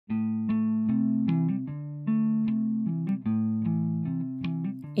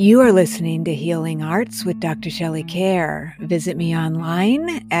You are listening to Healing Arts with Dr. Shelley Kerr. Visit me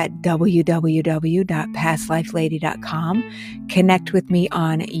online at www.pastlifelady.com. Connect with me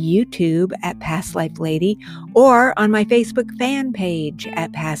on YouTube at Past Life Lady or on my Facebook fan page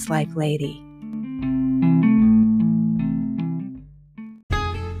at Past Life Lady.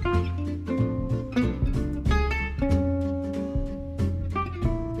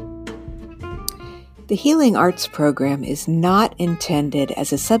 The Healing Arts program is not intended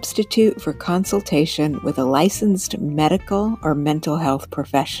as a substitute for consultation with a licensed medical or mental health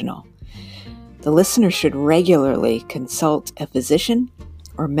professional. The listener should regularly consult a physician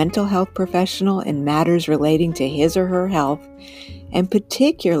or mental health professional in matters relating to his or her health, and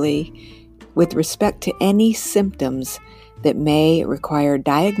particularly with respect to any symptoms that may require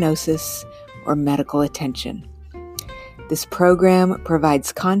diagnosis or medical attention. This program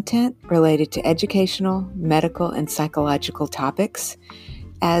provides content related to educational, medical, and psychological topics.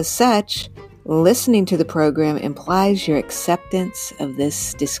 As such, listening to the program implies your acceptance of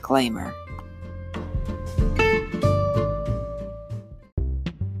this disclaimer.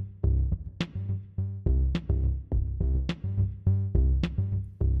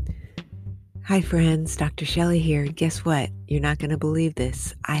 Hi friends, Dr. Shelley here. Guess what? You're not going to believe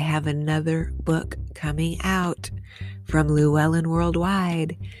this. I have another book coming out from McQuillen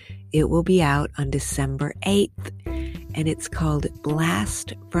Worldwide. It will be out on December 8th, and it's called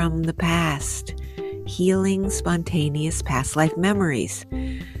Blast from the Past, Healing Spontaneous Past Life Memories.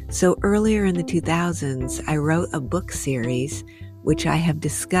 So earlier in the 2000s, I wrote a book series, which I have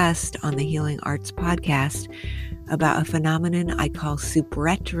discussed on the Healing Arts podcast, about a phenomenon I call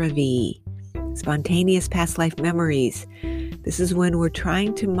supretravie, spontaneous past life memories. This is when we're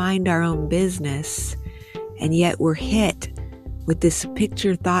trying to mind our own business, and yet we're hit with this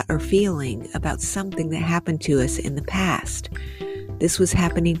picture, thought, or feeling about something that happened to us in the past. This was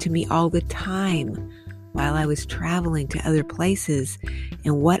happening to me all the time while I was traveling to other places.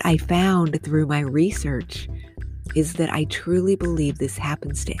 And what I found through my research is that I truly believe this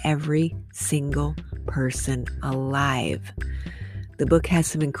happens to every single person alive. The book has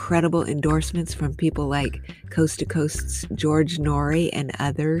some incredible endorsements from people like Coast to Coast's George Norrie and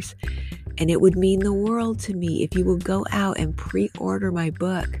others. And it would mean the world to me if you will go out and pre-order my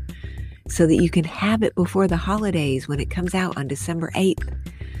book so that you can have it before the holidays when it comes out on December 8th.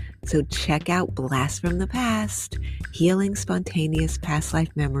 So check out Blast from the Past, Healing Spontaneous Past Life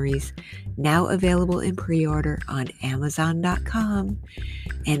Memories, now available in pre-order on Amazon.com.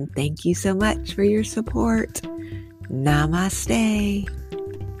 And thank you so much for your support. Namaste.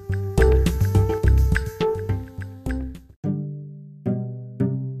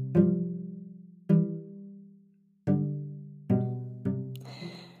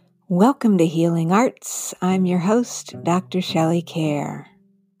 Welcome to Healing Arts. I'm your host, Dr. Shelley Kerr.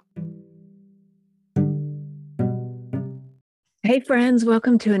 Hey friends,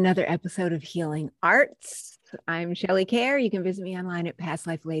 welcome to another episode of Healing Arts. I'm Shelley Kerr. You can visit me online at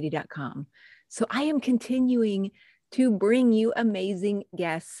pastlifelady.com. So I am continuing to bring you amazing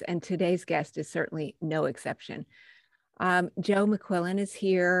guests, and today's guest is certainly no exception. Joe McQuillen is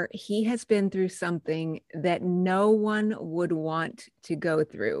here. He has been through something that no one would want to go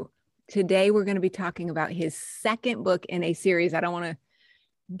through. Today, we're going to be talking about his second book in a series. I don't want to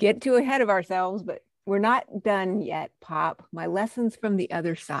get too ahead of ourselves, but we're not done yet, Pop. My Lessons from the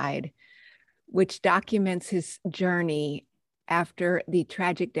Other Side, which documents his journey after the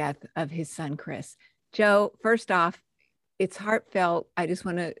tragic death of his son, Chris. Joe, first off, it's heartfelt. I just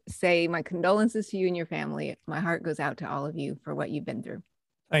want to say my condolences to you and your family. My heart goes out to all of you for what you've been through.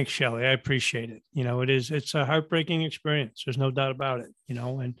 Thanks, Shelley. I appreciate it. It's a heartbreaking experience. There's no doubt about it,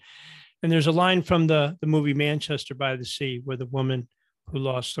 and there's a line from the movie Manchester by the Sea where the woman who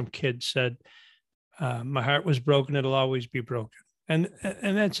lost some kids said, my heart was broken. It'll always be broken. And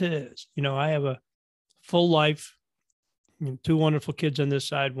that's it is. I have a full life, two wonderful kids on this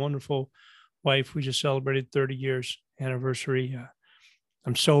side, wonderful wife. We just celebrated 30 years anniversary.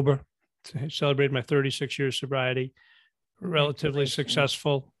 I'm sober. I celebrated my 36 years sobriety. Relatively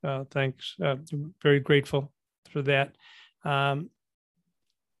successful. Thanks. Very grateful for that.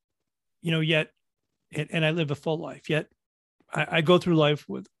 Yet, and I live a full life, yet I go through life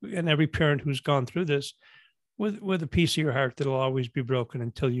and every parent who's gone through this, with a piece of your heart that'll always be broken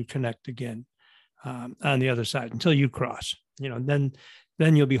until you connect again on the other side, until you cross,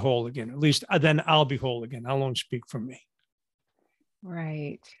 then you'll be whole again. At least then I'll be whole again. I'll only speak for me.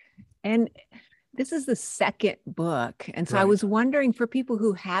 Right. And this is the second book. And so Right. I was wondering, for people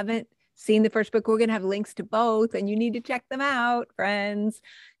who haven't seen the first book, we're going to have links to both, and you need to check them out, friends.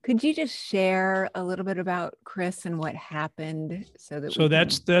 Could you just share a little bit about Chris and what happened so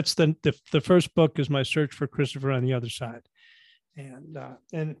that's the first book is My Search for Christopher on the Other Side, and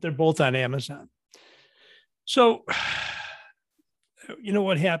they're both on Amazon. So,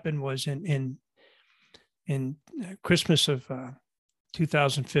 what happened was in Christmas of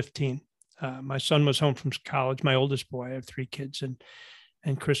 2015, my son was home from college. My oldest boy, I have 3 kids,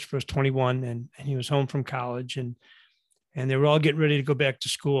 and Christopher was 21, and he was home from college, and they were all getting ready to go back to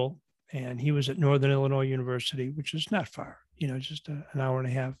school. And he was at Northern Illinois University, which is not far, just an hour and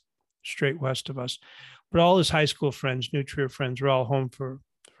a half straight west of us. But all his high school friends, Nutria friends, were all home for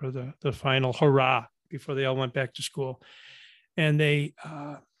the final hurrah before they all went back to school. And they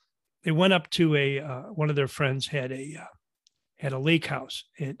went up to one of their friends had a lake house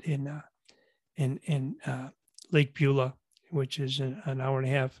in Lake Beulah, which is an hour and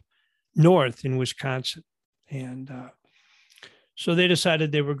a half north in Wisconsin. And so they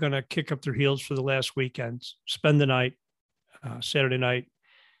decided they were going to kick up their heels for the last weekend, spend the night, Saturday night,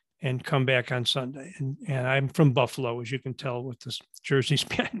 and come back on Sunday. And I'm from Buffalo, as you can tell with the jerseys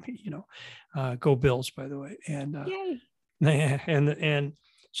behind me, go Bills, by the way. And and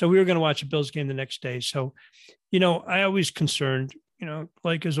so we were going to watch a Bills game the next day. So, I always concerned,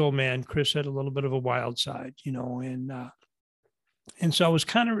 like his old man, Chris had a little bit of a wild side, and so I was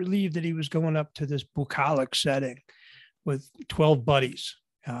kind of relieved that he was going up to this bucolic setting with 12 buddies,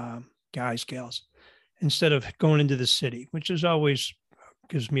 guys, gals, instead of going into the city, which is always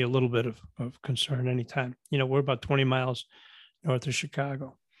gives me a little bit of concern anytime. We're about 20 miles north of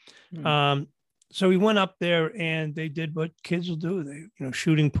Chicago. Mm. So we went up there and they did what kids will do. They,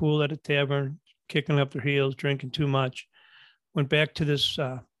 shooting pool at a tavern, kicking up their heels, drinking too much, went back to this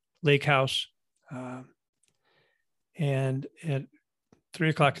lake house. And at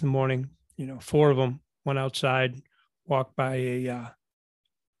 3:00 in the morning, 4 of them went outside, walked by a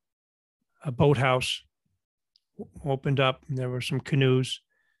boathouse, opened up, and there were some canoes.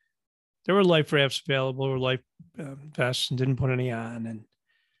 There were life rafts available, or life vests, and didn't put any on. And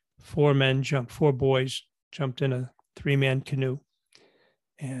 4 boys jumped in a 3-man canoe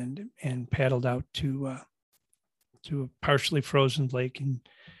and paddled out to a partially frozen lake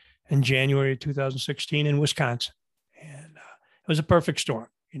in January of 2016 in Wisconsin. And it was a perfect storm,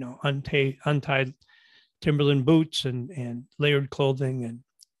 untied Timberland boots and layered clothing and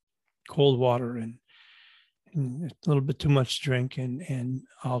cold water and a little bit too much to drink. And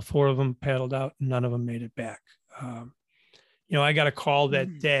all 4 of them paddled out and none of them made it back. I got a call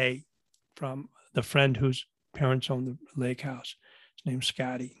that day from the friend whose parents owned the lake house. His name's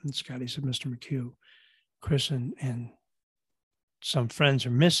Scotty. And Scotty said, Mr. McHugh, Chris and some friends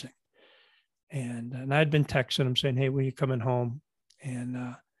are missing. And I'd been texting him saying, hey, when are you coming home?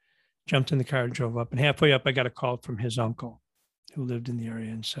 And jumped in the car and drove up. And halfway up, I got a call from his uncle who lived in the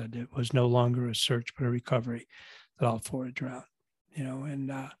area and said it was no longer a search, but a recovery, that all 4 had drowned, and,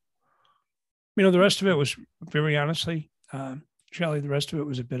 the rest of it was, very honestly, Shelley, the rest of it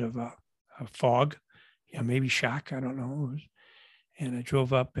was a bit of a fog, maybe shock. I don't know. And I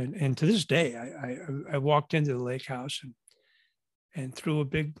drove up and to this day, I walked into the lake house and through a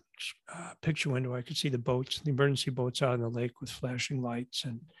big picture window, I could see the boats, the emergency boats out on the lake with flashing lights.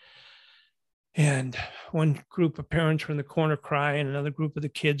 And one group of parents were in the corner crying. Another group of the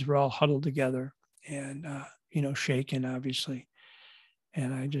kids were all huddled together and, shaken, obviously.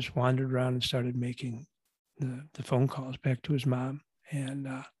 And I just wandered around and started making the phone calls back to his mom and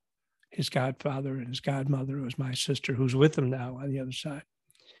his godfather and his godmother, who was my sister, who's with him now on the other side.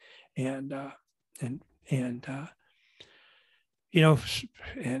 And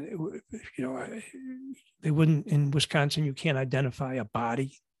they wouldn't, in Wisconsin, you can't identify a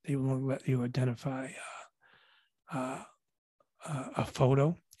body. They won't let you identify a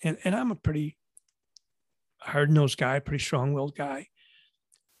photo. And I'm a pretty hard-nosed guy, pretty strong-willed guy.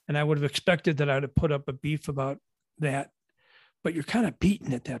 And I would have expected that I'd have put up a beef about that. But you're kind of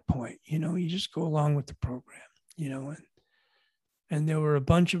beaten at that point. You just go along with the program, and there were a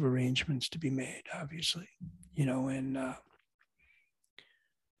bunch of arrangements to be made, obviously, and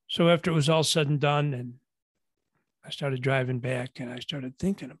so after it was all said and done, and I started driving back and I started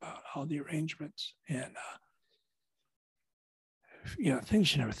thinking about all the arrangements and,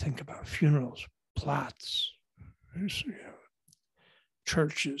 things you never think about: funerals, plots,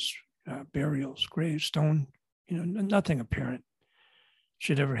 churches, burials, gravestone, nothing a parent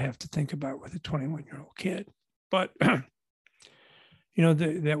should ever have to think about with a 21-year-old kid. But, that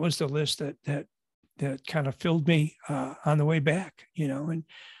was the list that kind of filled me on the way back, and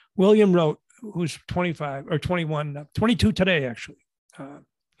William wrote, who's 25 or 21, 22 today, actually.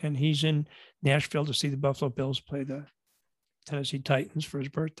 and he's in Nashville to see the Buffalo Bills play the Tennessee Titans for his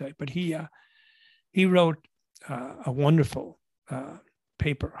birthday. But he wrote a wonderful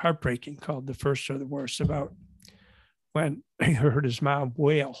paper, heartbreaking, called "The First Or the Worst," about when he heard his mom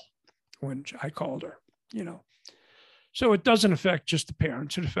wail when I called her. So it doesn't affect just the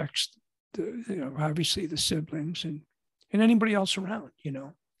parents; it affects obviously the siblings and anybody else around.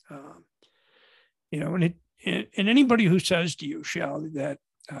 And anybody who says to you, Shelley, that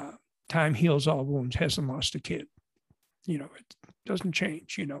time heals all wounds hasn't lost a kid. It doesn't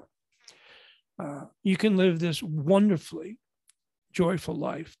change. You can live this wonderfully joyful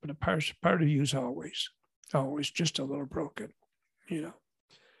life, but a part of you is always just a little broken.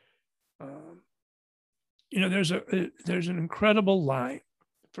 There's an incredible line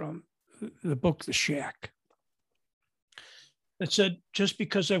from the book The Shack that said, "Just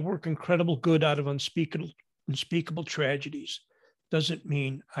because I work incredible good out of unspeakable tragedies doesn't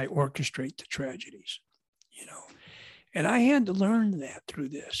mean I orchestrate the tragedies." And I had to learn that through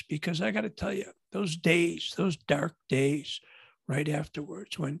this, because I got to tell you, those dark days right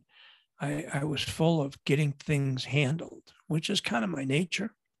afterwards, when I was full of getting things handled, which is kind of my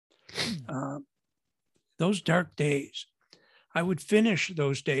nature. Those dark days, I would finish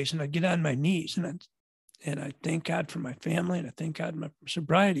those days and I'd get on my knees and I thank God for my family, and I thank God for my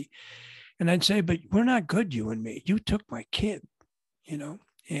sobriety. And I'd say, "But we're not good, you and me. You took my kid," And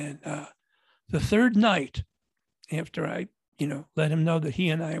the third night, after I, let him know that he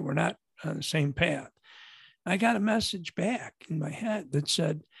and I were not on the same path, I got a message back in my head that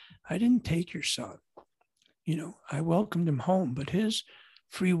said, "I didn't take your son. I welcomed him home, but his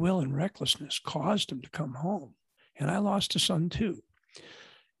free will and recklessness caused him to come home. And I lost a son too."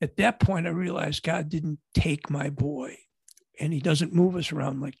 At that point, I realized God didn't take my boy, and he doesn't move us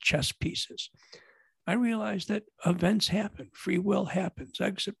around like chess pieces. I realized that events happen, free will happens,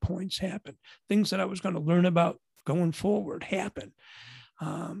 exit points happen, things that I was going to learn about going forward happen.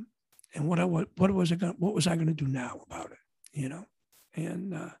 And what was I going to do now about it?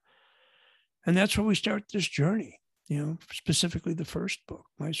 And that's where we start this journey. Specifically the first book,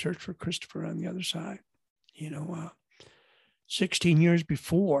 My Search for Christopher on the Other Side. 16 years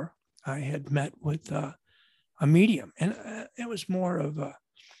before, I had met with a medium, and it was more of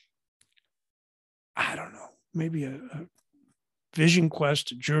maybe a vision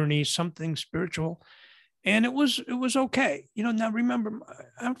quest, a journey, something spiritual. And it was okay. Now remember,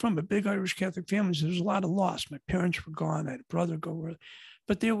 I'm from a big Irish Catholic family, so there was a lot of loss. My parents were gone. I had a brother go early,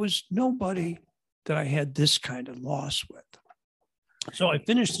 but there was nobody that I had this kind of loss with. So I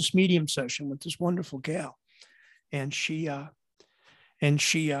finished this medium session with this wonderful gal, and she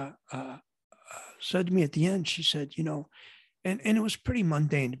said to me at the end, she said, and it was pretty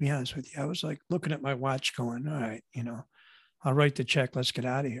mundane, to be honest with you. I was like looking at my watch going, "All right, I'll write the check. Let's get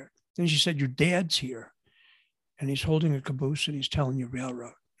out of here." Then she said, "Your dad's here, and he's holding a caboose and he's telling you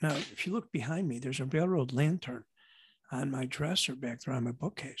railroad." Now, if you look behind me, there's a railroad lantern on my dresser back there on my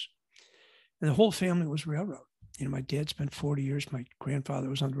bookcase. And the whole family was railroad. My dad spent 40 years. My grandfather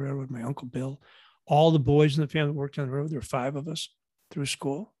was on the railroad. My Uncle Bill. All the boys in the family worked on the railroad. There were 5 of us through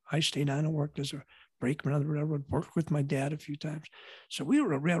school. I stayed on and worked as a brakeman on the railroad, worked with my dad a few times. So we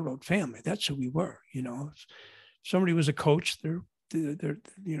were a railroad family. That's who we were. If somebody was a coach, they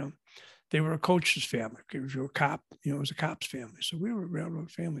were a coach's family. If you were a cop, it was a cop's family. So we were a railroad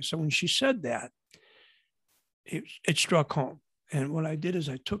family. So when she said that, it struck home. And what I did is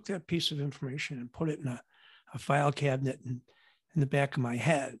I took that piece of information and put it in a file cabinet in the back of my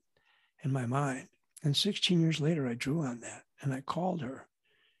head, in my mind. And 16 years later, I drew on that and I called her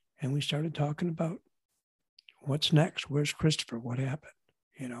and we started talking about what's next. Where's Christopher? What happened?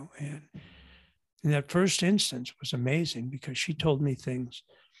 And in that first instance was amazing because she told me things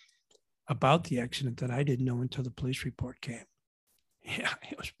about the accident that I didn't know until the police report came. Yeah,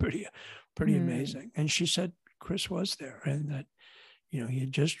 it was pretty amazing. And she said Chris was there and that, he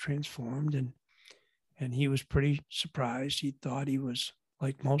had just transformed and he was pretty surprised. He thought he was,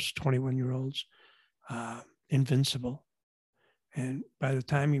 like most 21-year-olds, invincible. And by the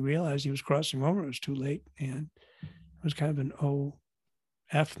time he realized he was crossing over, it was too late. And it was kind of an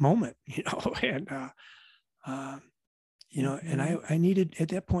OF moment, and, and I needed, at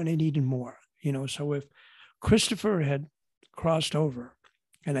that point, I needed more, so if Christopher had crossed over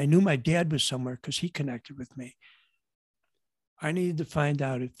and I knew my dad was somewhere because he connected with me, I needed to find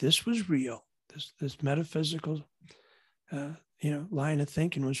out if this was real, this metaphysical, line of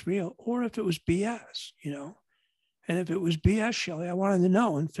thinking was real, or if it was BS, and if it was BS, Shelley, I wanted to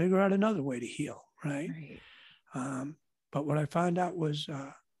know and figure out another way to heal. Right. But what I found out was,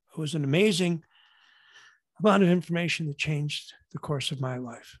 it was an amazing a lot of information that changed the course of my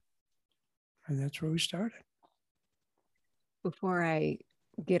life. And that's where we started. Before I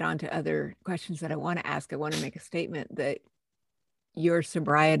get on to other questions that I want to ask, I want to make a statement that your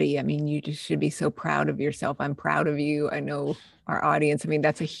sobriety, I mean, you just should be so proud of yourself. I'm proud of you. I know our audience. I mean,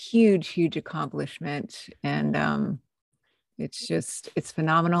 that's a huge, huge accomplishment. And it's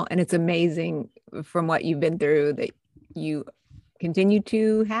phenomenal. And it's amazing from what you've been through that you continue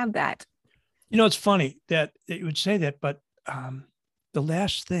to have that. You know, it's funny that you would say that, but the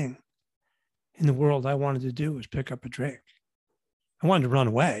last thing in the world I wanted to do was pick up a drink. I wanted to run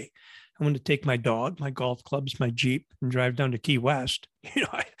away. I wanted to take my dog, my golf clubs, my Jeep, and drive down to Key West. You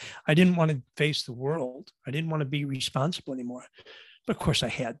know, I didn't want to face the world. I didn't want to be responsible anymore. But of course I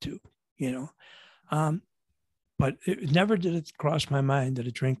had to, you know. But it never did it cross my mind that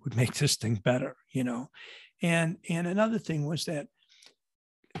a drink would make this thing better, you know. And another thing was that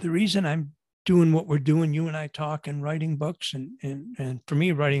the reason I'm doing what we're doing, you and I talk and writing books, and for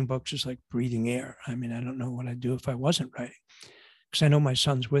me, writing books is like breathing air. I mean, I don't know what I'd do if I wasn't writing, because I know my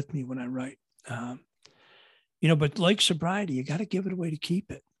son's with me when I write. You know, but like sobriety, you got to give it away to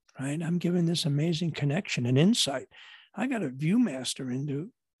keep it, right? I'm giving this amazing connection and insight. I got a viewmaster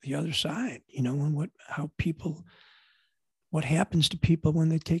into the other side, you know, and what happens to people when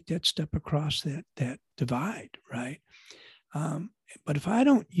they take that step across that divide, right? But if I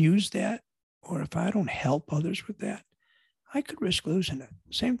don't use that, or if I don't help others with that, I could risk losing it.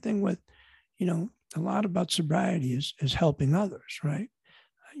 Same thing with, you know, a lot about sobriety is helping others, right?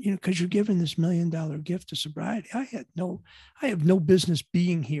 You know, because you're given this $1 million gift to sobriety. I have no business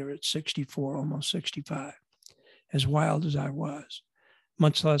being here at 64, almost 65, as wild as I was,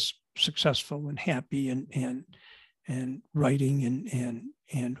 much less successful and happy and writing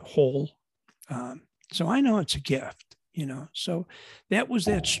and whole. So I know it's a gift, you know. So that was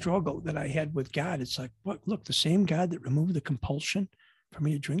that struggle that I had with God. It's like, what? Look, the same God that removed the compulsion for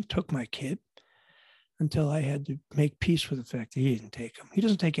me to drink took my kid, until I had to make peace with the fact that he didn't take him. He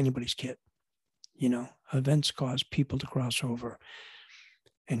doesn't take anybody's kid. You know, events cause people to cross over,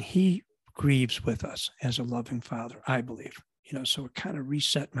 and he grieves with us as a loving father, I believe. You know, so it kind of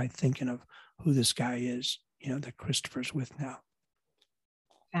reset my thinking of who this guy is, you know, that Christopher's with now.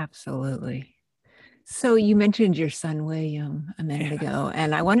 Absolutely. So you mentioned your son, William, a minute ago,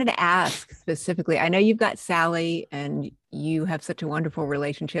 and I wanted to ask specifically, I know you've got Sally and you have such a wonderful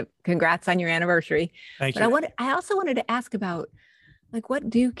relationship. Congrats on your anniversary. Thank you. I also wanted to ask about, like,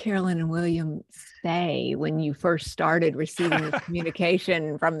 what do Carolyn and William say when you first started receiving this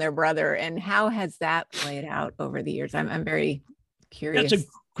communication from their brother, and how has that played out over the years? I'm very curious. That's a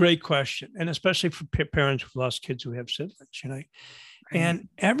great question. And especially for parents who've lost kids who have siblings, you know. Right. And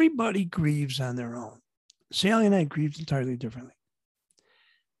everybody grieves on their own. Sally and I grieved entirely differently.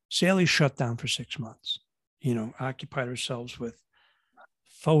 Sally shut down for 6 months, you know, occupied ourselves with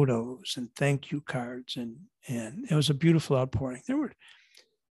photos and thank you cards. And it was a beautiful outpouring. There were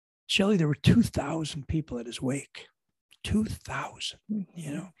 2,000 people at his wake, 2,000,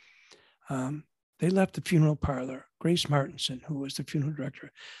 you know. They left the funeral parlor. Grace Martinson, who was the funeral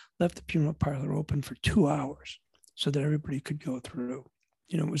director, left the funeral parlor open for 2 hours so that everybody could go through.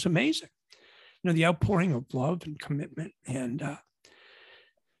 You know, it was amazing. You know, the outpouring of love and commitment. And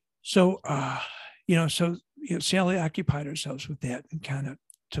so Sally occupied ourselves with that and kind of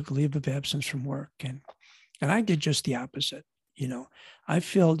took a leave of absence from work. And I did just the opposite. You know, I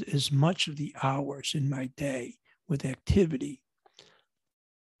filled as much of the hours in my day with activity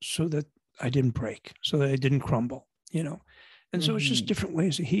so that I didn't break, so that I didn't crumble, you know. And so it's just different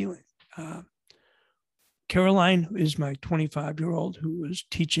ways of healing. Caroline is my 25-year-old who was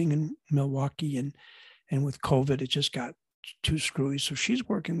teaching in Milwaukee, and with COVID, it just got too screwy. So she's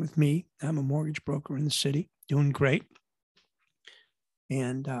working with me. I'm a mortgage broker in the city, doing great.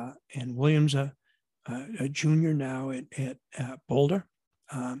 And William's a junior now at Boulder,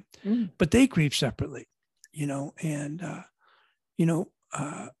 but they grieve separately, you know. And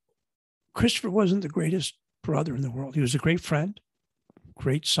Christopher wasn't the greatest brother in the world. He was a great friend,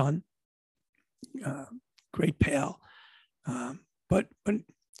 great son, great pal, but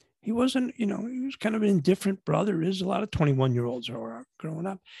he wasn't, you know, he was kind of an indifferent brother, as a lot of 21-year-olds are growing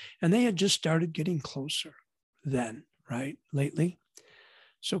up. And they had just started getting closer then, right, lately.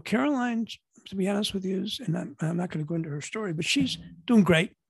 So Caroline, to be honest with you, and I'm not going to go into her story, but she's doing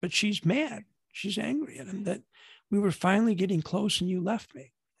great, but she's mad. She's angry at him that we were finally getting close and you left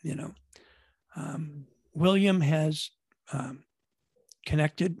me, you know. William has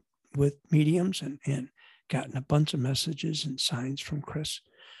connected with mediums and gotten a bunch of messages and signs from Chris.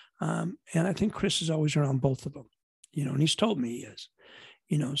 And I think Chris is always around both of them, you know, and he's told me he is,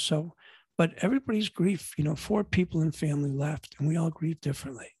 you know, so, but everybody's grief, 4 people in the family left, and we all grieve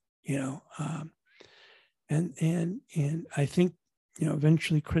differently, and I think,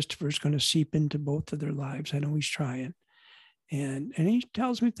 eventually Christopher's going to seep into both of their lives. I know he's trying. And he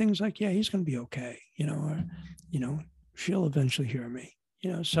tells me things like, yeah, he's going to be okay, or, she'll eventually hear me,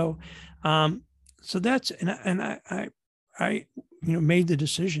 so that's, and I made the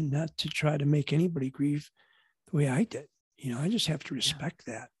decision not to try to make anybody grieve the way I did. I just have to respect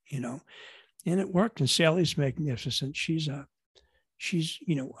that, and it worked. And Sally's magnificent. She's a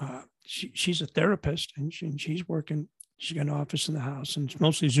therapist, and she's working. She's got an office in the house, and it's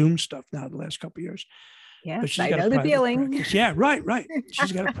mostly Zoom stuff now the last couple of years. Yes, but she's got I know the feeling. Practice. Yeah, right.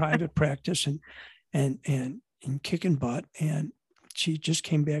 She's got a private practice and kicking butt. And she just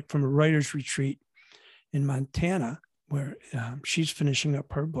came back from a writer's retreat in Montana, where she's finishing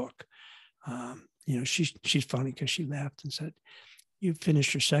up her book. She's funny because she laughed and said, "You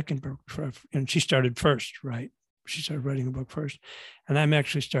finished your second book," and she started first, right? She started writing a book first, and I'm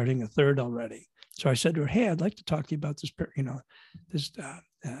actually starting a third already. So I said to her, "Hey, I'd like to talk to you about this.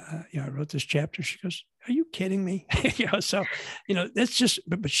 I wrote this chapter." She goes, "Are you kidding me?" So that's just.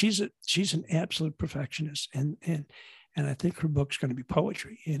 But she's an absolute perfectionist, and I think her book's going to be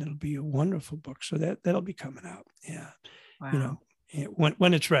poetry, and it'll be a wonderful book. So that'll be coming out. Yeah, wow.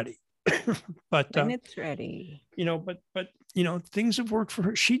 When it's ready. But when it's ready, but things have worked for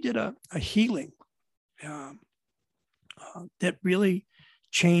her. She did a healing that really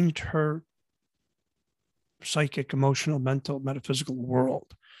changed her psychic, emotional, mental, metaphysical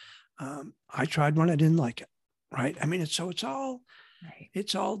world. I tried one. I didn't like it. Right. I mean, it's all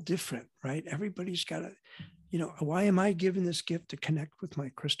different. Right. Everybody's got why am I given this gift to connect with my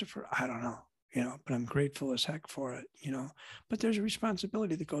Christopher? I don't know, but I'm grateful as heck for it, but there's a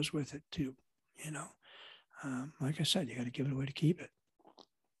responsibility that goes with it too. Like I said, you got to give it away to keep it.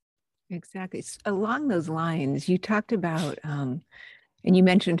 Exactly. Along those lines, you talked about, and you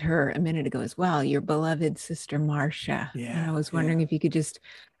mentioned her a minute ago as well, your beloved sister, Marcia. Yeah. And I was wondering if you could just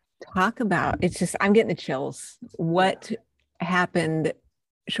talk about, I'm getting the chills. What happened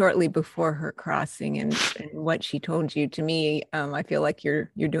shortly before her crossing and what she told you? To me, I feel like you're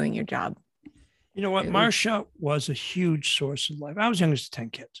doing your job. You know what? Marcia was a huge source of life. I was youngest of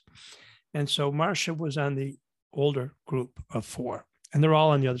 10 kids. And so Marcia was on the older group of 4, and they're all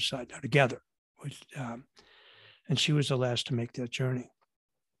on the other side now together. And she was the last to make that journey.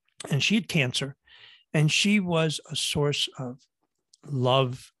 And she had cancer, and she was a source of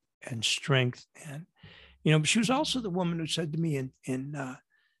love and strength. And, she was also the woman who said to me in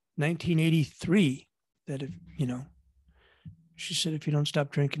 1983 that she said, "If you don't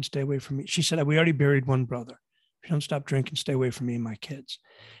stop drinking, stay away from me." She said, "We already buried one brother. If you don't stop drinking, stay away from me and my kids."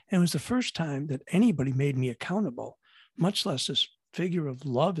 And it was the first time that anybody made me accountable, much less this figure of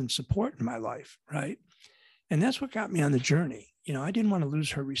love and support in my life, right? And that's what got me on the journey. I didn't want to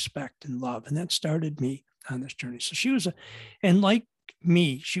lose her respect and love, and that started me on this journey. So she was and like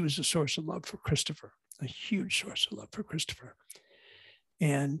me, she was a source of love for Christopher, a huge source of love for Christopher.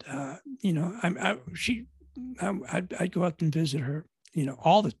 And I'd go out and visit her.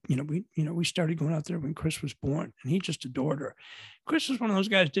 We started going out there when Chris was born, and he just adored her. Chris was one of those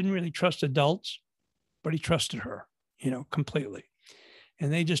guys who didn't really trust adults, but he trusted her, completely.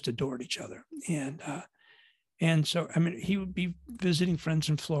 And they just adored each other. And so, I mean, he would be visiting friends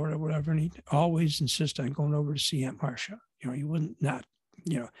in Florida, whatever, and he'd always insist on going over to see Aunt Marcia. He wouldn't not,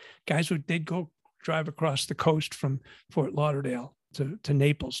 guys they'd go drive across the coast from Fort Lauderdale to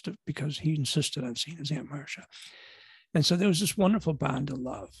Naples because he insisted on seeing his Aunt Marcia. And so there was this wonderful bond of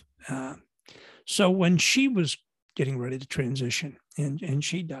love. So when she was getting ready to transition and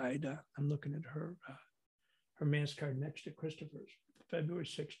she died, I'm looking at her mass card next to Christopher's, February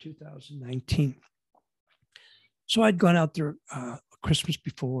 6, 2019. So I'd gone out there Christmas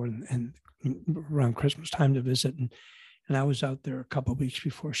before and around Christmas time to visit. And I was out there a couple of weeks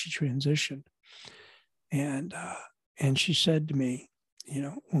before she transitioned. And she said to me,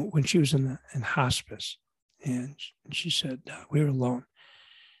 when she was in hospice, and she said, we were alone.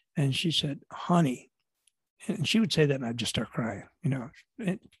 And she said, "Honey," and she would say that and I'd just start crying, and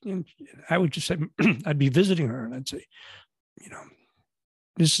I would just say, I'd be visiting her and I'd say,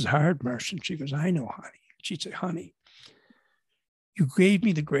 "This is hard, Marcia." And she goes, "I know, honey." She'd say, "Honey, you gave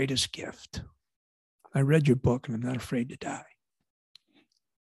me the greatest gift. I read your book and I'm not afraid to die."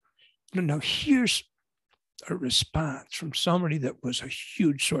 Now here's a response from somebody that was a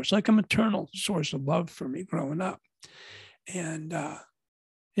huge source, like a maternal source of love for me growing up. And I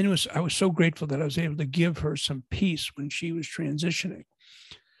was so grateful that I was able to give her some peace when she was transitioning.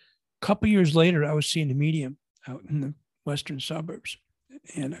 A couple of years later, I was seeing a medium out in the western suburbs.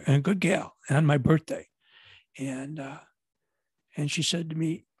 and a good gal on my birthday. And she said to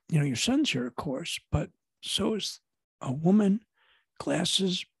me, your son's here, of course, but so is a woman,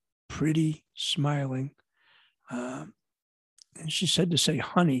 glasses, pretty, smiling. And she said to say,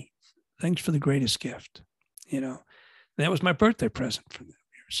 honey, thanks for the greatest gift. That was my birthday present from them.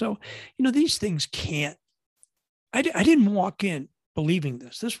 So, these things can't, I didn't walk in believing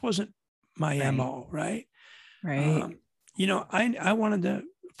this. This wasn't my MO, right? Right. I wanted to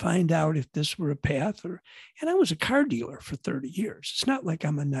find out if this were a path and I was a car dealer for 30 years. It's not like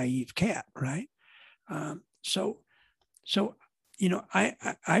I'm a naive cat, right? So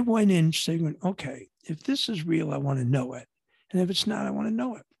I went in saying, okay, if this is real, I want to know it. And if it's not, I want to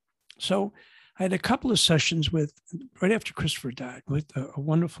know it. So I had a couple of sessions right after Christopher died, with a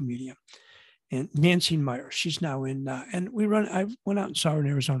wonderful medium, and Nancy Meyer. She's now in, I went out and saw her in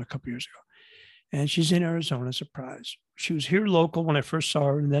Arizona a couple of years ago. And she's in Arizona, surprise. She was here local when I first saw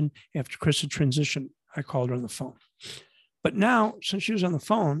her. And then after Chris had transitioned, I called her on the phone. But now, since she was on the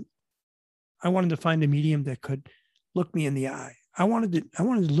phone, I wanted to find a medium that could look me in the eye. I wanted to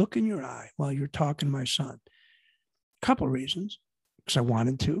look in your eye while you're talking to my son. A couple of reasons, because I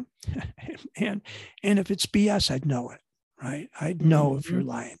wanted to. and if it's BS, I'd know it, right? I'd know if you're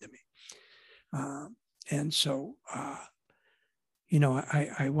lying to me. And so,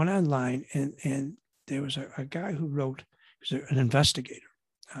 I went online and there was a guy who wrote, he was an investigator,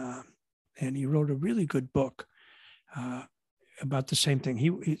 and he wrote a really good book about the same thing.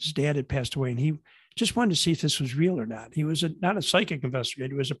 His dad had passed away, and he just wanted to see if this was real or not. He was not a psychic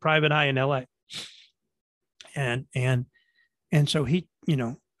investigator; he was a private eye in LA. And so he,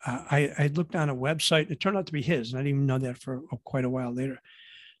 I looked on a website. It turned out to be his, and I didn't even know that for quite a while later.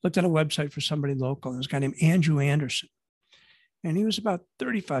 Looked at a website for somebody local, and this guy named Andrew Anderson. And he was about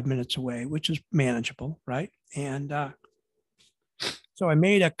 35 minutes away, which is manageable, right? And so I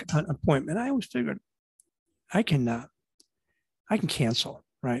made an appointment. I always figured I can cancel,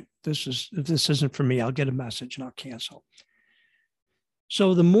 right? If this isn't for me, I'll get a message and I'll cancel.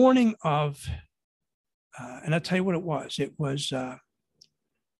 So the morning of, and I'll tell you what it was. It was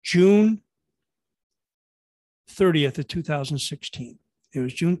June 30th of 2016. It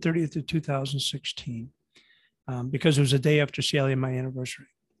was June 30th of 2016. Because it was a day after Celia and my anniversary.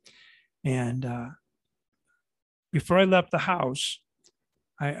 And before I left the house,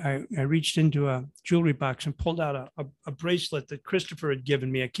 I reached into a jewelry box and pulled out a bracelet that Christopher had given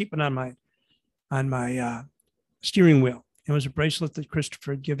me. I keep it on my steering wheel. It was a bracelet that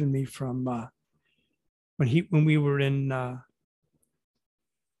Christopher had given me from when we were in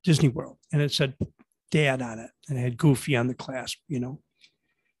Disney World, and it said Dad on it, and it had Goofy on the clasp, And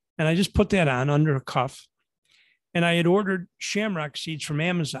I just put that on under a cuff. And I had ordered shamrock seeds from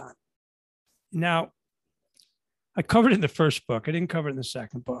Amazon. Now, I covered it in the first book. I didn't cover it in the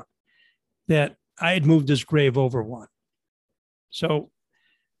second book, that I had moved his grave over one. So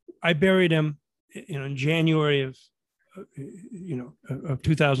I buried him, in January of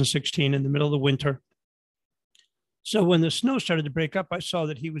 2016, in the middle of the winter. So when the snow started to break up, I saw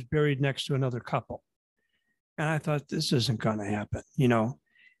that he was buried next to another couple. And I thought, this isn't going to happen,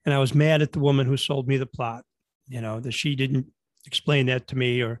 And I was mad at the woman who sold me the plot. That she didn't explain that to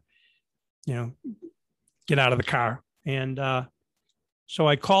me, or, get out of the car. And so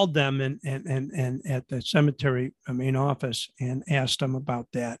I called them and at the cemetery main office and asked them about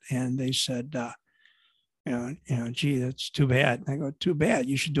that. And they said, gee, that's too bad. And I go, too bad.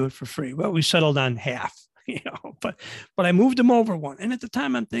 You should do it for free. Well, we settled on half, but I moved them over one. And at the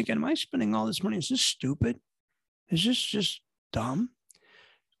time I'm thinking, am I spending all this money? Is this stupid? Is this just dumb?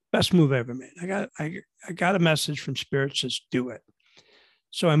 Best move I ever made. I got a message from Spirit, says, do it.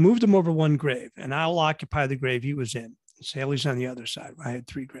 So I moved him over one grave, and I'll occupy the grave he was in. Sally's on the other side. I had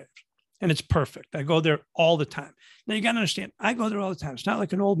 3 graves, and it's perfect. I go there all the time. Now you got to understand, I go there all the time. It's not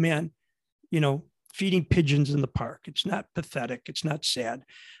like an old man, feeding pigeons in the park. It's not pathetic. It's not sad.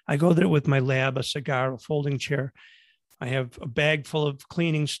 I go there with my lab, a cigar, a folding chair. I have a bag full of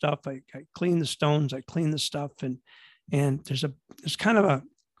cleaning stuff. I clean the stones. I clean the stuff, and there's kind of a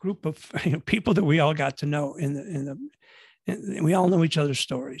group of people that we all got to know and we all know each other's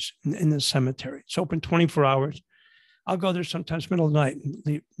stories in the cemetery. It's open 24 hours. I'll go there sometimes middle of the night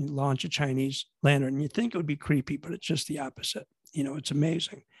and launch a Chinese lantern. You think it would be creepy, but it's just the opposite. It's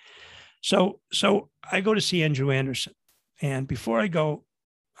amazing. So I go to see Andrew Anderson, and before I go,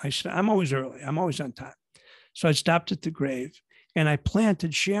 I'm always early. I'm always on time. So I stopped at the grave and I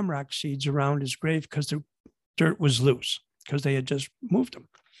planted shamrock seeds around his grave because the dirt was loose, because they had just moved them.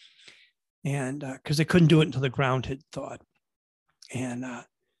 And because they couldn't do it until the ground had thawed. And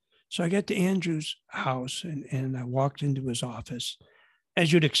so I get to Andrew's house and I walked into his office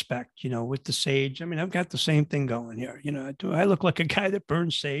as you'd expect, with the sage. I mean, I've got the same thing going here. I look like a guy that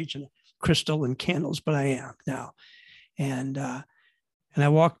burns sage and crystal and candles, but I am now. And I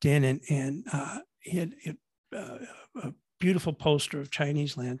walked in, and he had a beautiful poster of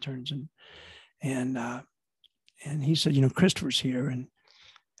Chinese lanterns, and he said, Christopher's here,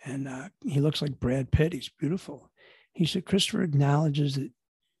 and he looks like Brad Pitt. He's beautiful. He said, Christopher acknowledges that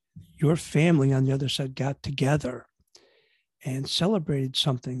your family on the other side got together and celebrated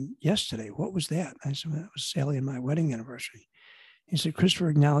something yesterday. What was that? I said, well, that was Sally and my wedding anniversary. He said, Christopher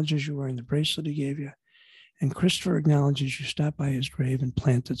acknowledges you're wearing the bracelet he gave you. And Christopher acknowledges you stopped by his grave and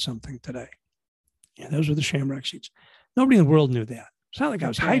planted something today. Yeah, those were the shamrock seeds. Nobody in the world knew that. It's not like I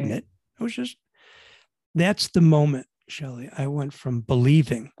was hiding it. It was just, that's the moment, Shelley. I went from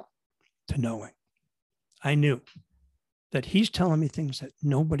believing to knowing. I knew that he's telling me things that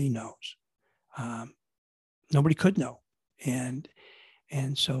nobody knows. Nobody could know. And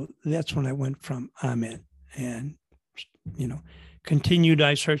so that's when I went from I'm in, and, continued.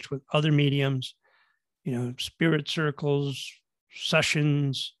 I searched with other mediums, spirit circles,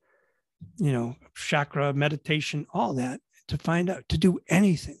 sessions, chakra meditation, all that, to find out, to do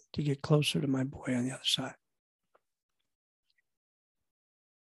anything to get closer to my boy on the other side.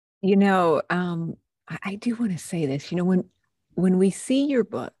 I do want to say this, when we see your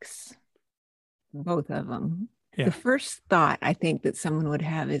books, both of them, the first thought I think that someone would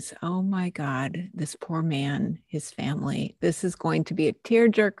have is, oh my God, this poor man, his family, this is going to be a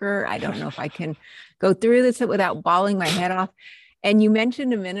tearjerker. I don't know if I can go through this without bawling my head off. And you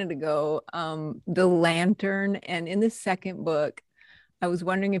mentioned a minute ago, the lantern. And in the second book, I was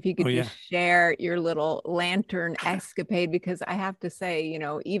wondering if you could just share your little lantern escapade, because I have to say,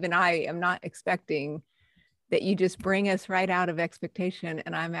 even I am not expecting that you just bring us right out of expectation.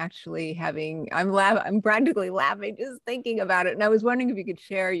 And I'm actually I'm practically laughing just thinking about it. And I was wondering if you could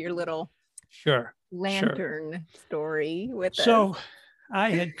share your little lantern story with us. So I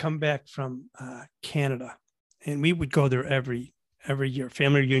had come back from Canada, and we would go there every year,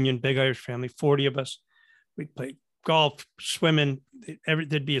 family reunion, big Irish family, 40 of us. We'd play golf, swimming.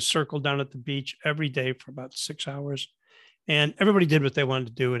 There'd be a circle down at the beach every day for about 6 hours. And everybody did what they wanted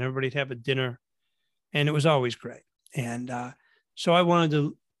to do, and everybody'd have a dinner. And it was always great. And so I wanted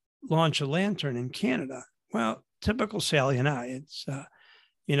to launch a lantern in Canada. Well, typical Sally and I, it's,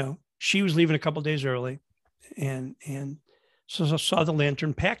 she was leaving a couple of days early. And so I saw the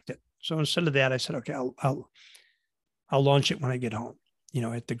lantern, packed it. So instead of that, I said, okay, I'll launch it when I get home,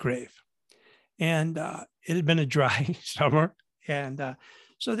 at the grave. And it had been a dry summer. And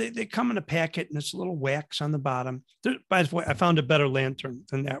so they come in a packet, and it's a little wax on the bottom. By the way, I found a better lantern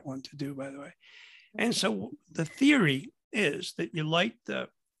than that one to do, by the way. And so the theory is that you light the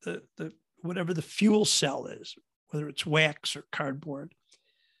whatever the fuel cell is, whether it's wax or cardboard,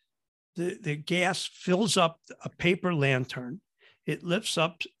 the gas fills up a paper lantern. It lifts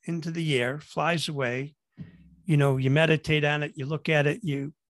up into the air, flies away. You meditate on it, you look at it,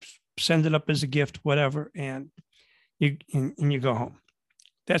 you send it up as a gift, whatever, and you go home.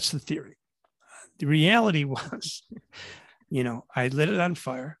 That's the theory. The reality was, I lit it on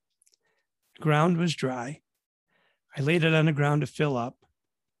fire. The ground was dry. I laid it on the ground to fill up.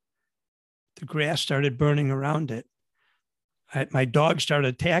 The grass started burning around it. My dog started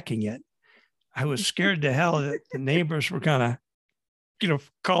attacking it. I was scared to hell that the neighbors were going to,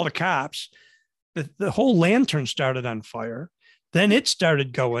 call the cops. The whole lantern started on fire. Then it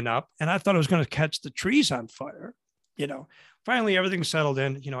started going up, and I thought it was going to catch the trees on fire. Finally everything settled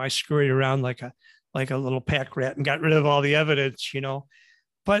in. I scurried around like a little pack rat and got rid of all the evidence.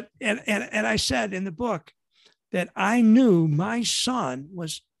 But and I said in the book that I knew my son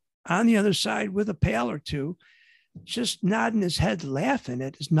was on the other side with a pail or two, just nodding his head, laughing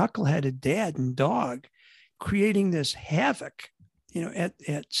at his knuckleheaded dad and dog, creating this havoc, at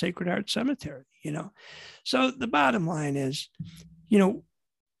Sacred Heart Cemetery. So the bottom line is,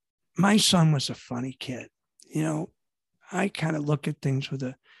 my son was a funny kid. I kind of look at things with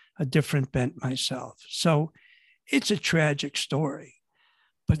a different bent myself. So it's a tragic story.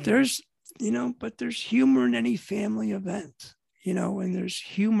 But there's humor in any family event, and there's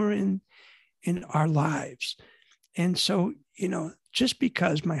humor in our lives. And so, just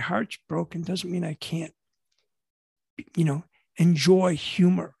because my heart's broken doesn't mean I can't, enjoy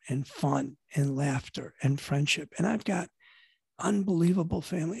humor and fun and laughter and friendship. And I've got unbelievable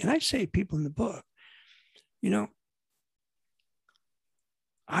family. And I say to people in the book,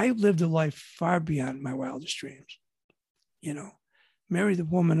 I lived a life far beyond my wildest dreams, marry the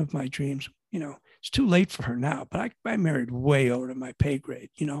woman of my dreams. It's too late for her now, but I married way over to my pay grade,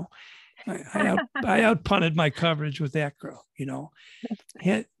 I outpunted my coverage with that girl,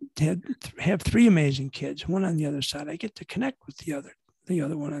 had have three amazing kids, one on the other side. I get to connect with the other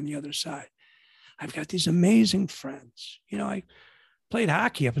one on the other side. I've got these amazing friends. I played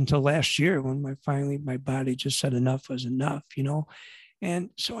hockey up until last year when my body just said enough was enough,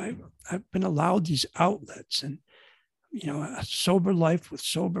 And so I've been allowed these outlets and, a sober life with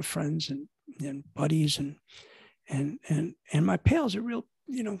sober friends and buddies and my pals are real,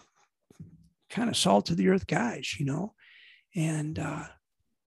 kind of salt of the earth guys, and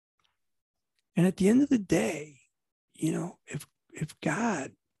at the end of the day, if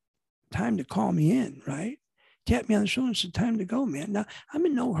God time to call me in, right? Tap me on the shoulder and said, time to go, man. Now I'm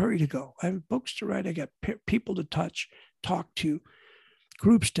in no hurry to go. I have books to write. I got people to touch, talk to,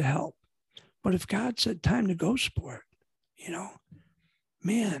 groups to help. But if God said time to go, sport,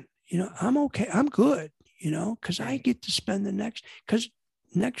 man, I'm okay. I'm good, because I get to spend the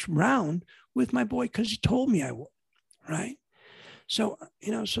next round with my boy because he told me I would, right? So,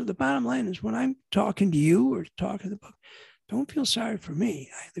 so the bottom line is when I'm talking to you or talking to the book, don't feel sorry for me.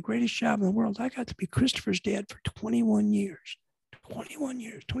 I had the greatest job in the world. I got to be Christopher's dad for 21 years, 21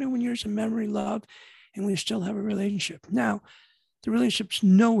 years of memory, love, and we still have a relationship. Now, the relationship's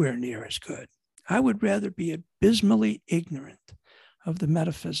nowhere near as good. I would rather be abysmally ignorant of the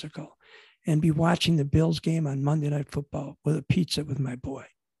metaphysical and be watching the Bills game on Monday Night Football with a pizza with my boy.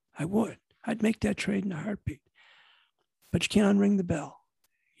 I would. I'd make that trade in a heartbeat. But you can't unring the bell.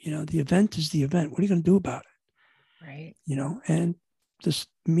 The event is the event. What are you going to do about it? Right. And this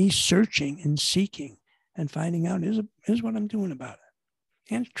me searching and seeking and finding out is what I'm doing about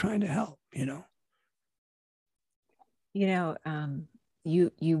it and trying to help,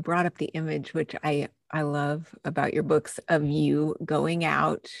 You brought up the image, which I love about your books, of you going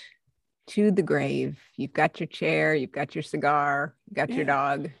out to the grave. You've got your chair, you've got your cigar, you've got your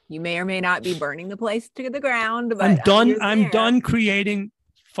dog. You may or may not be burning the place to the ground, but I'm done creating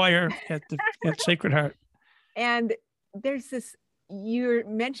fire at Sacred Heart. And there's this, you're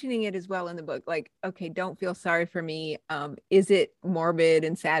mentioning it as well in the book, like, okay, don't feel sorry for me. Is it morbid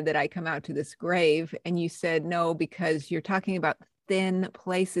and sad that I come out to this grave? And you said no, because you're talking about thin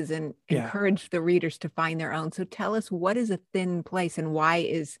places and encourage the readers to find their own. So tell us, what is a thin place and why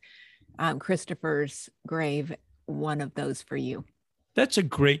is Christopher's grave one of those for you? That's a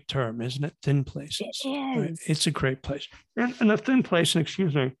great term, isn't it? Thin places. It is. Right? It's a great place. And a thin place, and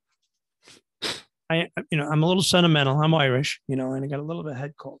excuse me, I'm a little sentimental. I'm Irish, and I got a little bit of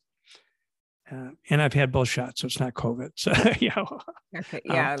head cold. And I've had both shots, so it's not COVID. So, Okay.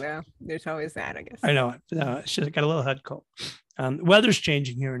 Yeah, there's always that, I guess. I know. It's just I got a little head cold. Weather's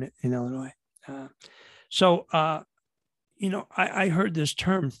changing here in Illinois. I heard this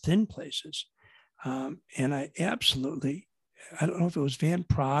term, thin places. And I don't know if it was Van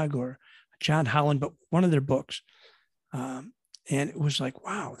Praagh or John Holland, but one of their books. And it was like,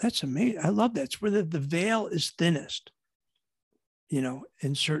 wow, that's amazing. I love that. It's where the veil is thinnest,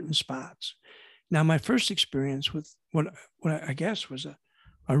 in certain spots. Now, my first experience with what I guess was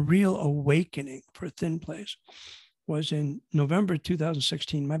a real awakening for a thin place was in November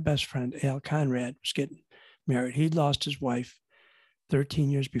 2016. My best friend, Al Conrad, was getting married. He'd lost his wife 13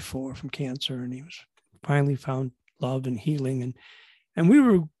 years before from cancer, and he was finally found love and healing.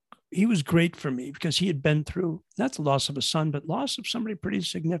 And he was great for me because he had been through not the loss of a son, but loss of somebody pretty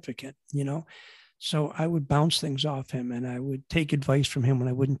significant, So I would bounce things off him and I would take advice from him when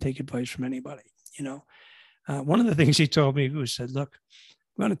I wouldn't take advice from anybody, One of the things he told me was said, look,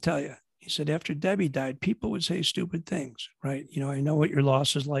 I'm going to tell you, he said, after Debbie died, people would say stupid things, right? I know what your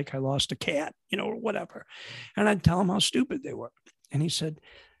loss is like. I lost a cat, or whatever. And I'd tell them how stupid they were. And he said,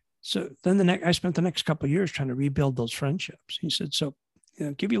 so then I spent the next couple of years trying to rebuild those friendships. He said, so,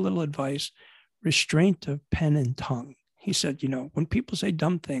 give you a little advice, restraint of pen and tongue. He said, when people say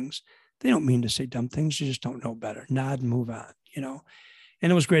dumb things, they don't mean to say dumb things. You just don't know better. Nod and move on,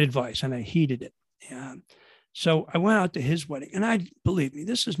 And it was great advice, and I heeded it. So I went out to his wedding, and believe me,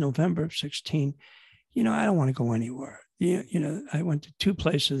 this is November of 16. I don't want to go anywhere. I went to two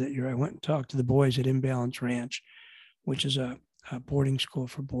places that year. I went and talked to the boys at Imbalance Ranch, which is a boarding school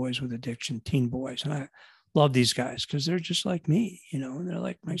for boys with addiction, teen boys. And I love these guys because they're just like me, and they're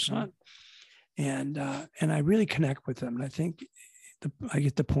like my son. And I really connect with them. And I think I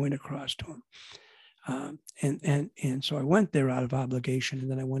get the point across to them. And so I went there out of obligation. And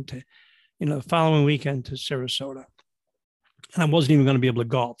then I went to, the following weekend to Sarasota. And I wasn't even going to be able to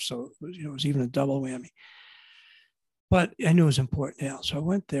golf. So, it was even a double whammy. But I knew it was important now. So I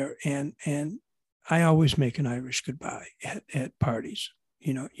went there and I always make an Irish goodbye at parties.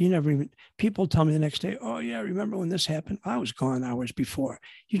 You never even, people tell me the next day, oh yeah, remember when this happened? I was gone hours before.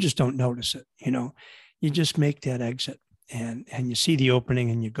 You just don't notice it. You just make that exit and you see the opening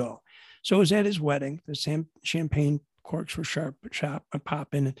and you go. So it was at his wedding. The champagne corks were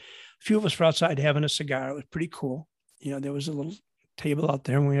popping. And a few of us were outside having a cigar. It was pretty cool. There was a little table out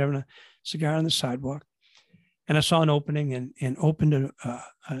there and we were having a cigar on the sidewalk. And I saw an opening and opened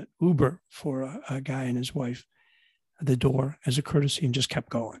an Uber for a guy and his wife, the door as a courtesy, and just kept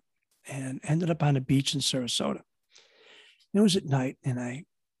going and ended up on a beach in Sarasota. And it was at night and I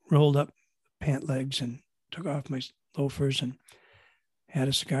rolled up pant legs and took off my loafers and had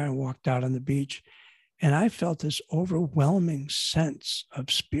a cigar and walked out on the beach. And I felt this overwhelming sense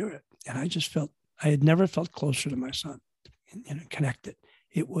of spirit. And I just felt, I had never felt closer to my son and connected.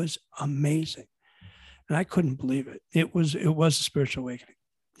 It was amazing. And I couldn't believe it. It was a spiritual awakening,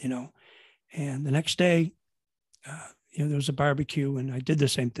 and the next day, there was a barbecue and I did the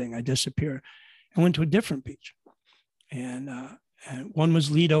same thing. I disappeared. I went to a different beach and one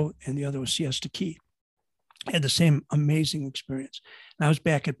was Lido and the other was Siesta Key. I had the same amazing experience. And I was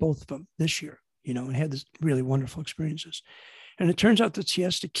back at both of them this year, and had this really wonderful experiences. And it turns out that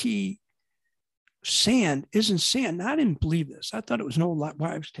Siesta Key sand isn't sand. I didn't believe this. I thought it was an old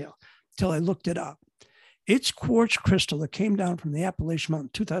wives' tale until I looked it up. It's quartz crystal that came down from the Appalachian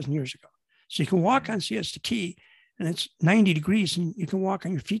Mountain 2,000 years ago. So you can walk on Siesta Key and it's 90 degrees and you can walk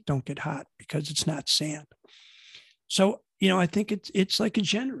on your feet, don't get hot because it's not sand. So, I think it's like a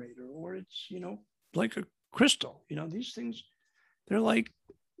generator or it's, like a crystal. These things, they're like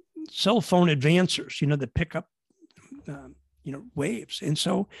cell phone advancers, that pick up, waves. And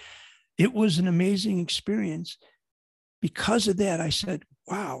so it was an amazing experience. Because of that, I said,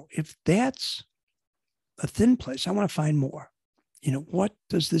 wow, if that's a thin place, I want to find more. What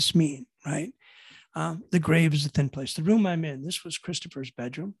does this mean, right? The grave is a thin place. The room I'm in, this was Christopher's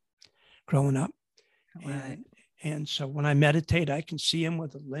bedroom growing up. Right. And so when I meditate, I can see him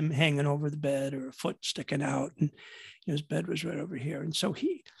with a limb hanging over the bed or a foot sticking out. And his bed was right over here. And so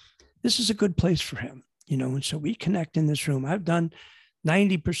this is a good place for him, and so we connect in this room. I've done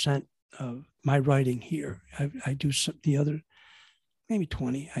 90% of my writing here. I do the other, maybe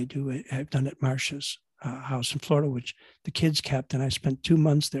 20. I've done at Marcia's house in Florida, which the kids kept. And I spent 2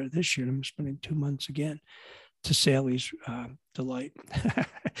 months there this year. I'm spending 2 months again, to Sally's delight.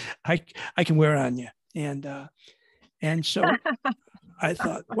 I can wear it on you. And so I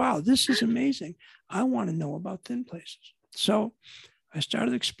thought, wow, this is amazing. I want to know about thin places. So I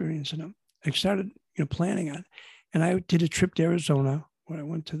started experiencing them. I started, planning on it. And I did a trip to Arizona where I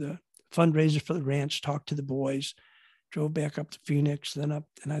went to the fundraiser for the ranch, talked to the boys, drove back up to Phoenix, then up.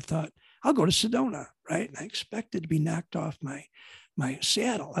 And I thought, I'll go to Sedona, right? And I expected to be knocked off my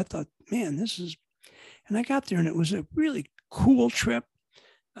saddle. I thought, man, and I got there and it was a really cool trip.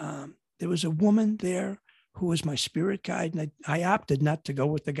 There was a woman there who was my spirit guide. And I opted not to go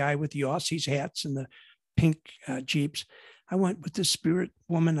with the guy with the Aussies hats and the pink Jeeps. I went with this spirit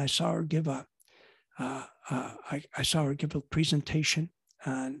woman. I saw her give a presentation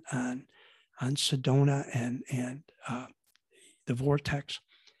on Sedona and the vortex.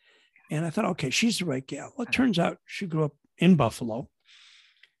 And I thought, okay, she's the right gal. Well, it turns out she grew up in Buffalo,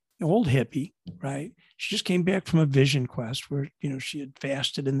 an old hippie, right? She just came back from a vision quest where, she had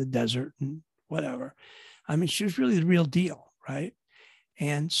fasted in the desert and whatever. I mean, she was really the real deal, right?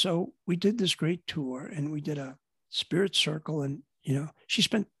 And so we did this great tour and we did a spirit circle and, she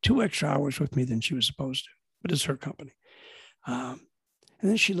spent 2 extra hours with me than she was supposed to, but it's her company. And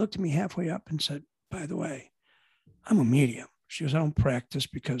then she looked at me halfway up and said, by the way, I'm a medium. She goes, I don't practice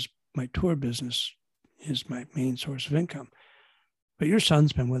because my tour business is my main source of income. But your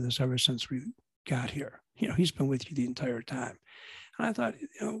son's been with us ever since we got here. He's been with you the entire time. And I thought,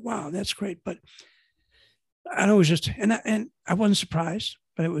 wow, that's great. But I know it was just, and I wasn't surprised,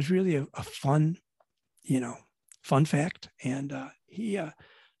 but it was really a fun, fun fact. And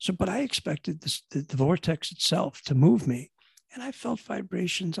but I expected the vortex itself to move me. And I felt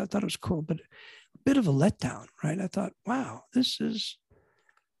vibrations. I thought it was cool, but a bit of a letdown, right? I thought, wow, this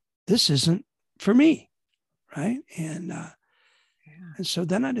isn't for me, right? And so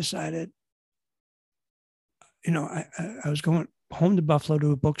then I decided, I was going home to Buffalo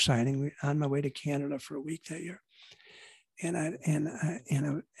to a book signing on my way to Canada for a week that year, and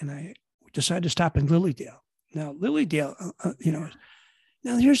I decided to stop in Lilydale. Now Lilydale,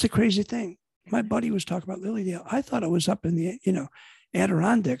 now here's the crazy thing. My buddy was talking about Lilydale. I thought it was up in the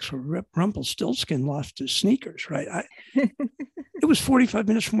Adirondacks where Rumpelstiltskin lost his sneakers, right? It was 45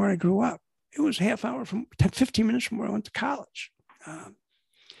 minutes from where I grew up. It was 15 minutes from where I went to college.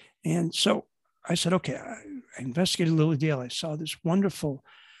 And so I said, okay, I investigated Lilydale. I saw this wonderful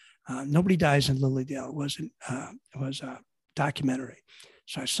Nobody Dies in Lilydale. It was a documentary.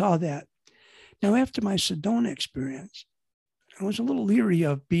 So I saw that. Now, after my Sedona experience, I was a little leery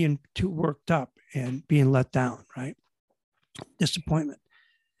of being too worked up and being let down, right? Disappointment.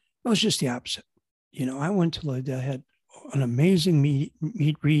 It was just the opposite. I went to Lilydale, had an amazing meet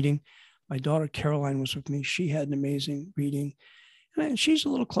reading. My daughter Caroline was with me. She had an amazing reading. And she's a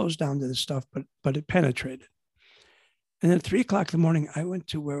little closed down to this stuff, but it penetrated. And then at 3 o'clock in the morning, I went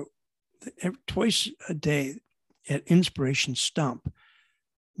to where twice a day at Inspiration Stump,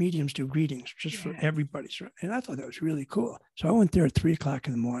 mediums do readings just for everybody's. And I thought that was really cool. So I went there at 3 o'clock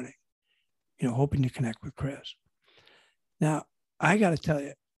in the morning, hoping to connect with Chris. Now, I got to tell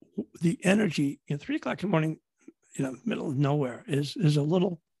you, the energy, 3 o'clock in the morning, middle of nowhere is a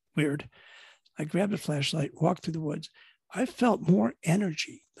little weird. I grabbed a flashlight, walked through the woods. I felt more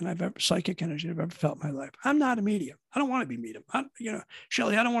energy than psychic energy I've ever felt in my life. I'm not a medium. I don't want to be medium.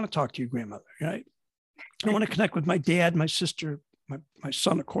 Shelley, I don't want to talk to your grandmother, right? I want to connect with my dad, my sister, my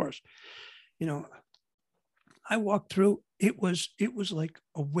son, of course. I walked through, it was like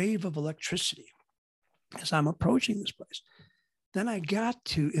a wave of electricity as I'm approaching this place. Then I got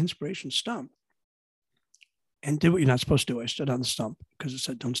to Inspiration Stump and did what you're not supposed to do. I stood on the stump because it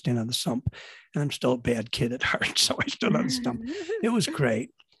said, don't stand on the stump. And I'm still a bad kid at heart. So I stood on the stump. It was great.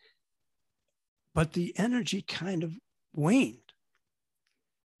 But the energy kind of waned.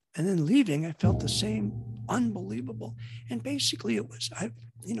 And then leaving, I felt the same unbelievable. And basically it was,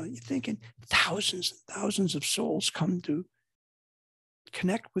 you're thinking thousands and thousands of souls come to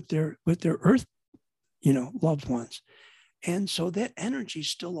connect with their earth, loved ones. And so that energy's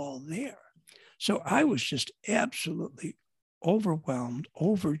still all there. So I was just absolutely overwhelmed,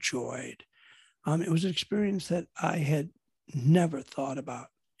 overjoyed. It was an experience that I had never thought about,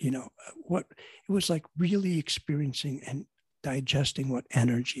 what it was like really experiencing and digesting what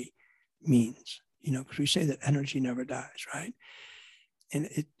energy means, because we say that energy never dies, right? And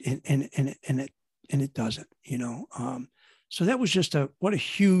it doesn't, So that was just what a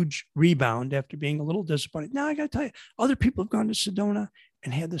huge rebound after being a little disappointed. Now I got to tell you, other people have gone to Sedona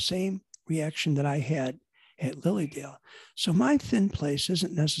and had the same reaction that I had at Lilydale. So my thin place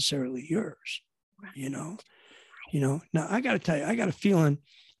isn't necessarily yours, Now I got to tell you, I got a feeling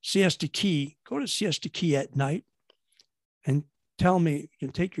Siesta Key, go to Siesta Key at night and tell me, you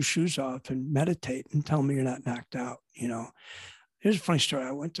can take your shoes off and meditate and tell me you're not knocked out, Here's a funny story.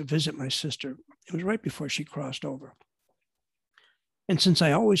 I went to visit my sister. It was right before she crossed over. And since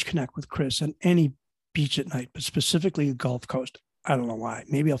I always connect with Chris on any beach at night, but specifically the Gulf Coast, I don't know why.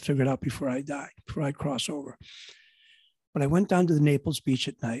 Maybe I'll figure it out before I die, before I cross over. But I went down to the Naples beach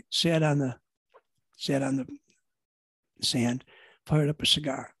at night, sat on the sand, fired up a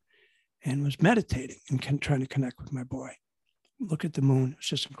cigar, and was meditating and trying to connect with my boy. Look at the moon. It's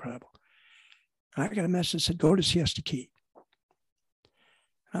just incredible. And I got a message that said, go to Siesta Key.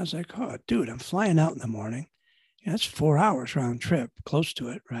 And I was like, oh, dude, I'm flying out in the morning. That's 4 hours round trip, close to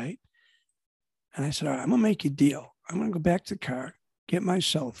it, right? And I said, all right, I'm going to make you a deal. I'm going to go back to the car, get my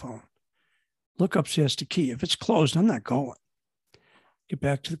cell phone, look up Siesta Key. If it's closed, I'm not going. Get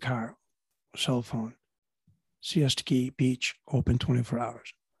back to the car, cell phone, Siesta Key Beach, open 24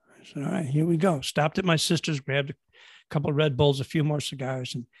 hours. I said, all right, here we go. Stopped at my sister's, grabbed a couple of Red Bulls, a few more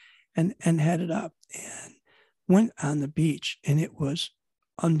cigars, and headed up and went on the beach. And it was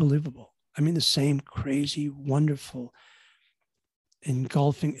unbelievable. I mean, the same crazy, wonderful,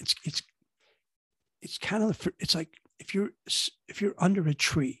 engulfing. It's kind of, it's like if you're under a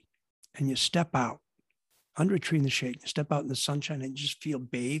tree and you step out under a tree in the shade, you step out in the sunshine and you just feel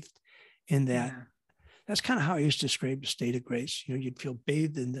bathed in that. Yeah. That's kind of how I used to describe the state of grace. You'd feel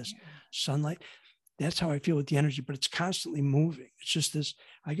bathed in this sunlight. That's how I feel with the energy, but it's constantly moving. It's just this,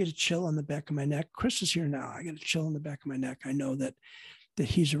 I get a chill on the back of my neck. Chris is here now. I get a chill on the back of my neck. I know that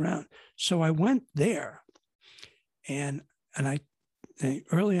he's around. So I went there and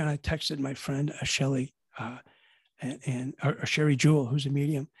early on I texted my friend, Shelley, or Sherry Jewell, who's a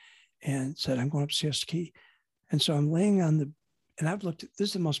medium, and said, I'm going up to Siesta Key. And so I'm laying on and I've looked at, this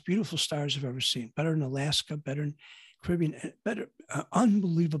is the most beautiful stars I've ever seen, better than Alaska, better than Caribbean, better,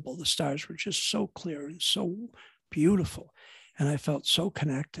 unbelievable. The stars were just so clear and so beautiful. And I felt so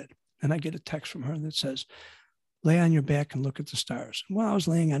connected. And I get a text from her that says, lay on your back and look at the stars. Well, I was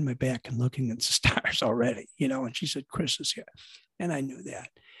laying on my back and looking at the stars already, and she said, Chris is here. And I knew that.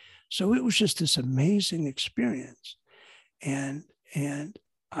 So it was just this amazing experience. And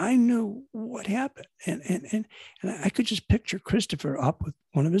I knew what happened. And I could just picture Christopher up with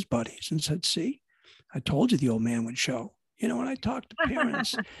one of his buddies and said, see, I told you the old man would show, When I talk to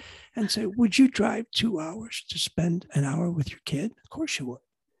parents and say, would you drive 2 hours to spend an hour with your kid? Of course you would.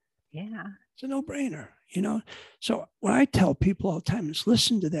 Yeah. It's a no-brainer, So what I tell people all the time is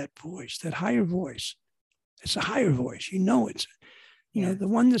listen to that voice, that higher voice. It's a higher voice. It's, the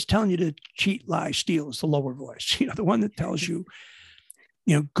one that's telling you to cheat, lie, steal is the lower voice. The one that tells you,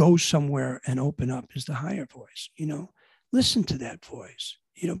 go somewhere and open up is the higher voice. Listen to that voice,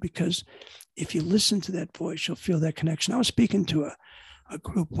 because if you listen to that voice, you'll feel that connection. I was speaking to a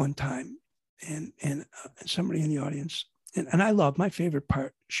group one time and somebody in the audience, and I love my favorite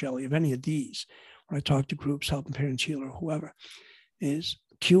part, Shelley, of any of these, when I talk to groups, helping parents heal or whoever, is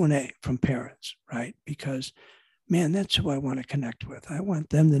Q&A from parents, right? Because, man, that's who I want to connect with. I want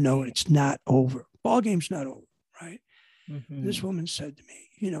them to know it's not over. Ball game's not over, right? Mm-hmm. This woman said to me,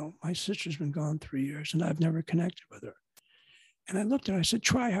 my sister's been gone 3 years and I've never connected with her. And I looked at her, I said,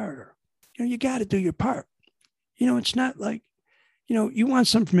 try harder. You got to do your part. It's not like, you want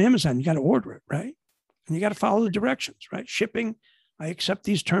something from Amazon, you got to order it, right? And you got to follow the directions, right? Shipping, I accept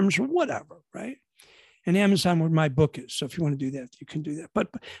these terms or whatever, right? And Amazon, where my book is. So if you want to do that, you can do that. But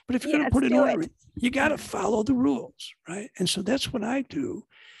if you're going to put it in order, you got to follow the rules, right? And so that's what I do.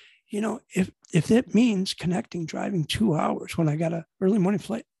 If that means driving 2 hours when I got an early morning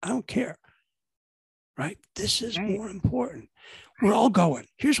flight, I don't care, right? This is more important. We're all going.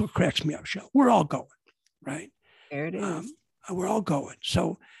 Here's what cracks me up, Shell. We're all going, right? There it is. We're all going.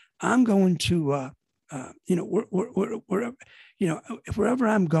 So I'm going to, wherever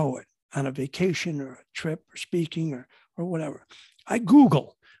I'm going on a vacation or a trip or speaking or whatever, I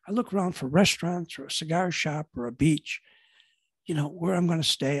Google. I look around for restaurants or a cigar shop or a beach. Where I'm going to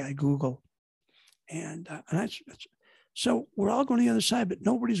stay, I Google. And so we're all going to the other side, but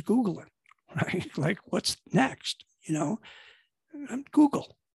nobody's Googling, right? Like, what's next? I'm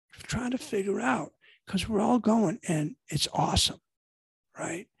Google, trying to figure out, because we're all going and it's awesome,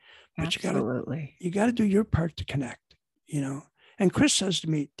 right? But absolutely, you got to do your part to connect, And Chris says to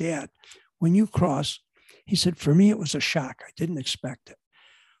me, Dad, when you cross, he said, for me, it was a shock. I didn't expect it.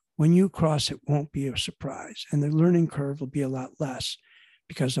 When you cross, it won't be a surprise. And the learning curve will be a lot less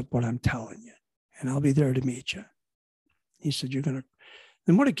because of what I'm telling you. And I'll be there to meet you. He said,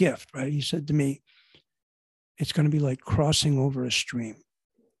 and what a gift, right? He said to me, it's going to be like crossing over a stream.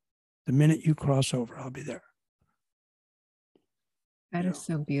 The minute you cross over, I'll be there. That is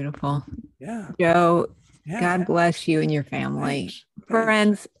so beautiful. Yeah. Joe, God bless you and your family. Thanks.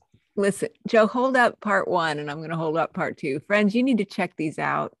 Friends, listen, Joe, hold up part 1 and I'm going to hold up part 2. Friends, you need to check these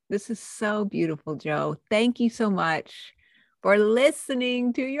out. This is so beautiful, Joe. Thank you so much for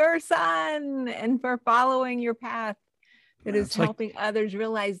listening to your son and for following your path that is helping others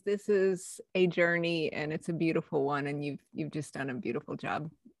realize this is a journey and it's a beautiful one. And you've just done a beautiful job.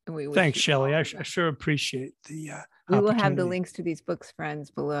 And thanks, Shelley. I sure appreciate the we will have the links to these books, friends,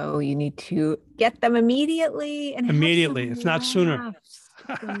 below. You need to get them immediately and if not sooner.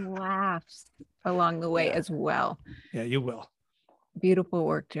 Some laughs along the way as well. Yeah, you will. Beautiful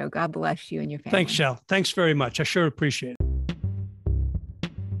work, Joe. God bless you and your family. Thanks, Shell. Thanks very much. I sure appreciate it.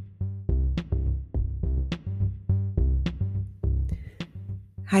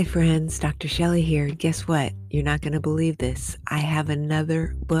 Hi, friends. Dr. Shelley here. Guess what? You're not going to believe this. I have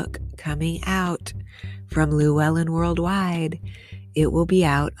another book coming out from Llewellyn Worldwide. It will be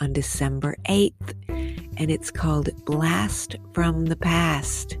out on December 8th, and it's called Blast from the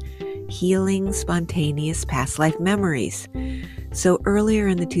Past, Healing Spontaneous Past Life Memories. So earlier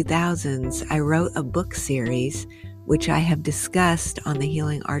in the 2000s, I wrote a book series, which I have discussed on the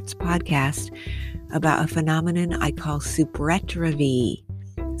Healing Arts podcast, about a phenomenon I call Supretravi,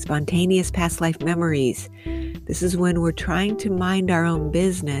 spontaneous past life memories. This is when we're trying to mind our own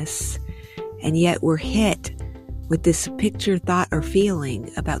business, and yet we're hit with this picture, thought, or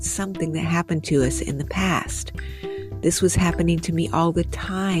feeling about something that happened to us in the past. This was happening to me all the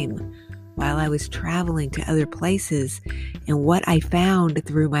time while I was traveling to other places. And what I found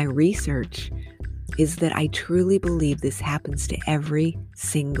through my research is that I truly believe this happens to every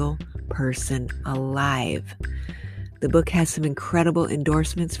single person alive. The book has some incredible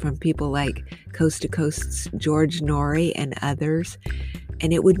endorsements from people like Coast to Coast's George Norrie and others.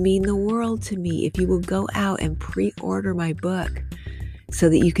 And it would mean the world to me if you will go out and pre-order my book so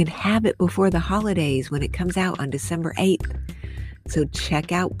that you can have it before the holidays when it comes out on December 8th. So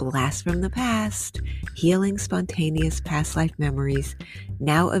check out Blast from the Past, Healing Spontaneous Past Life Memories,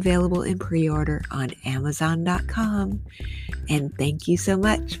 now available in pre-order on Amazon.com. And thank you so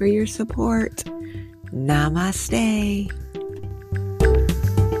much for your support. Namaste.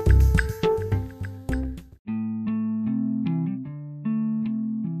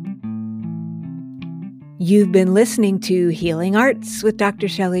 You've been listening to Healing Arts with Dr.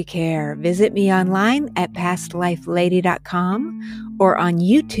 Shelley Kerr. Visit me online at pastlifelady.com or on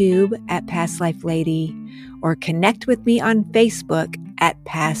YouTube at Past Life Lady, or connect with me on Facebook at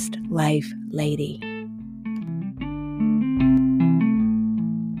Past Life Lady.